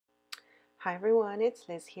Hi everyone, it's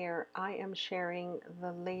Liz here. I am sharing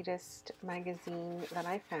the latest magazine that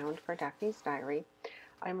I found for Daphne's Diary.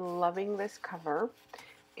 I'm loving this cover,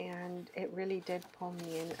 and it really did pull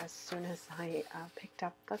me in as soon as I picked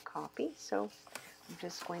up the copy. So I'm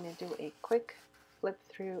just going to do a quick flip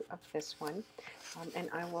through of this one, and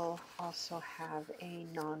I will also have a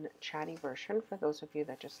non-chatty version for those of you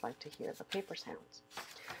that just like to hear the paper sounds.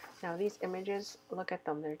 Now these images, look at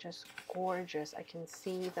them, they're just gorgeous. I can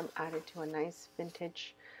see them added to a nice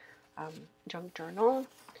vintage junk journal,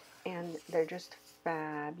 and they're just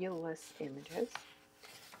fabulous images.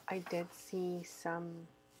 I did see some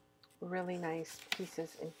really nice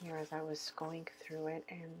pieces in here as I was going through it,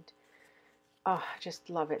 and oh, I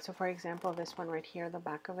just love it. So for example, this one right here, the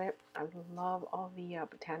back of it, I love all the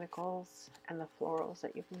botanicals and the florals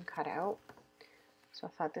that you can cut out. So I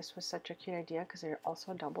thought this was such a cute idea because they're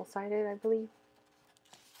also double-sided, I believe.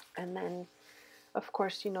 And then, of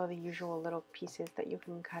course, you know, the usual little pieces that you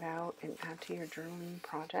can cut out and add to your journaling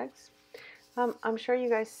projects. I'm sure you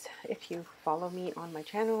guys, if you follow me on my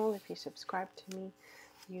channel, if you subscribe to me,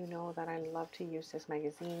 you know that I love to use this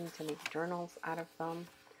magazine to make journals out of them,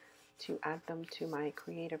 to add them to my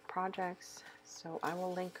creative projects. So I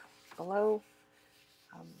will link below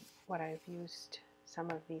what I've used some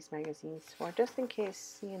of these magazines for, just in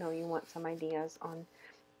case, you know, you want some ideas on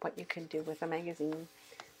what you can do with a magazine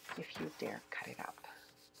if you dare cut it up.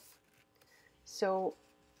 So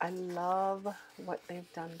I love what they've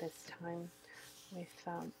done this time with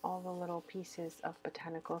all the little pieces of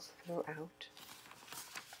botanicals throughout.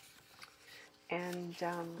 And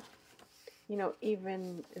you know,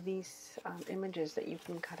 even these images that you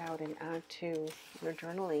can cut out and add to your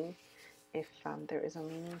journaling if there is a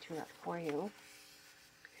meaning to that for you.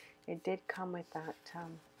 It did come with that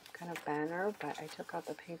kind of banner, but I took out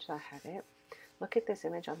the page that had it. Look at this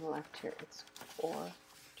image on the left here. It's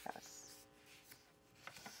gorgeous.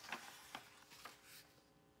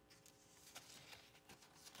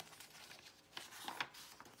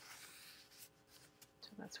 So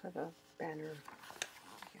that's where the banner,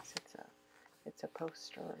 I guess it's a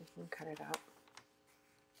poster, you can cut it out.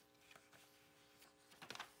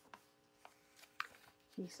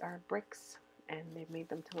 These are bricks, and they've made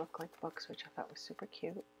them to look like books, which I thought was super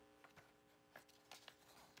cute.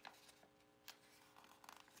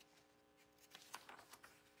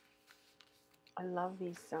 I love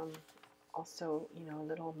these also, you know,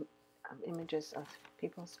 little images of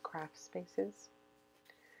people's craft spaces.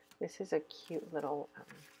 This is a cute little,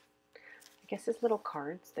 I guess it's little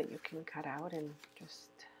cards that you can cut out and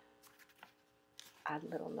just add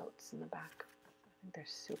little notes in the back. I think they're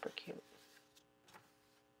super cute.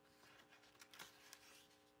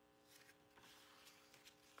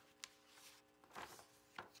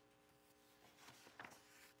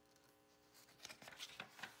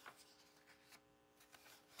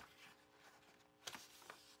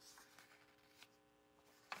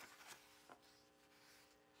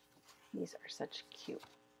 These are such cute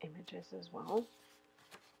images as well.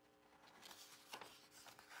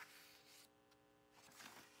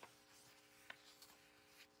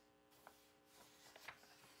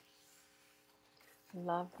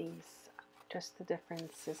 Love these, just the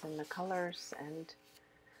differences in the colors, and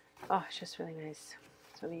oh, it's just really nice.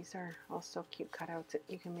 So these are also cute cutouts.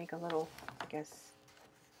 You can make a little, I guess,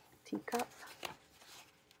 teacup.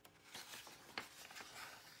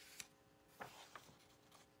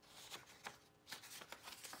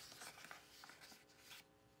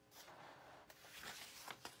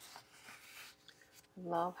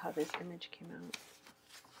 Love how this image came out.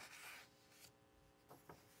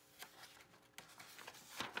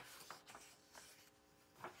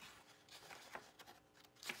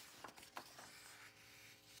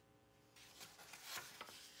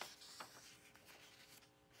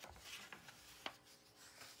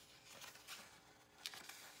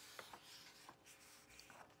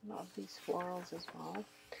 Love these florals as well.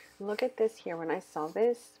 Look at this here. When I saw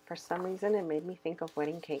this, for some reason it made me think of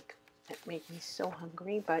wedding cake. It made me so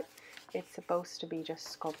hungry, but it's supposed to be just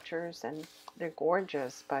sculptures and they're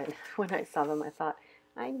gorgeous, but when I saw them I thought,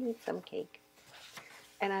 I need some cake.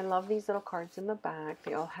 And I love these little cards in the back.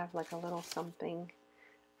 They all have like a little something,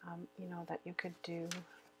 you know, that you could do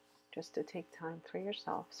just to take time for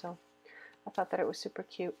yourself. So I thought that it was super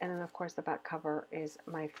cute. And then of course the back cover is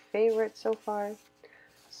my favorite so far.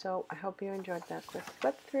 So I hope you enjoyed that quick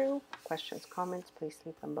flip through. Questions, comments, please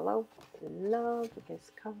leave them below. Love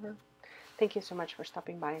this cover. Thank you so much for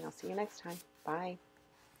stopping by, and I'll see you next time. Bye.